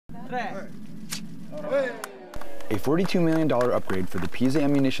A $42 million upgrade for the Pisa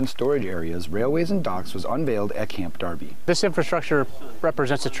Ammunition Storage Area's railways and docks was unveiled at Camp Darby. This infrastructure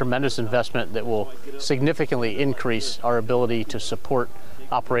represents a tremendous investment that will significantly increase our ability to support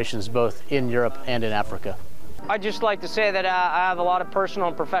operations both in Europe and in Africa. I'd just like to say that I have a lot of personal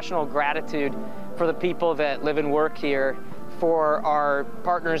and professional gratitude for the people that live and work here, for our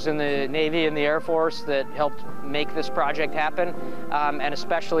partners in the Navy and the Air Force that helped make this project happen, and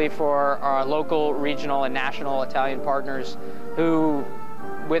especially for our local, regional, and national Italian partners who,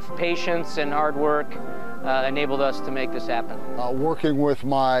 with patience and hard work, enabled us to make this happen. Working with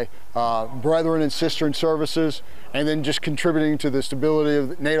my brethren and sister in services, and then just contributing to the stability of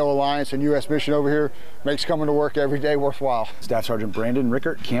the NATO alliance and U.S. mission over here makes coming to work every day worthwhile. Staff Sergeant Brandon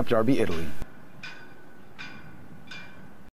Rickert, Camp Darby, Italy.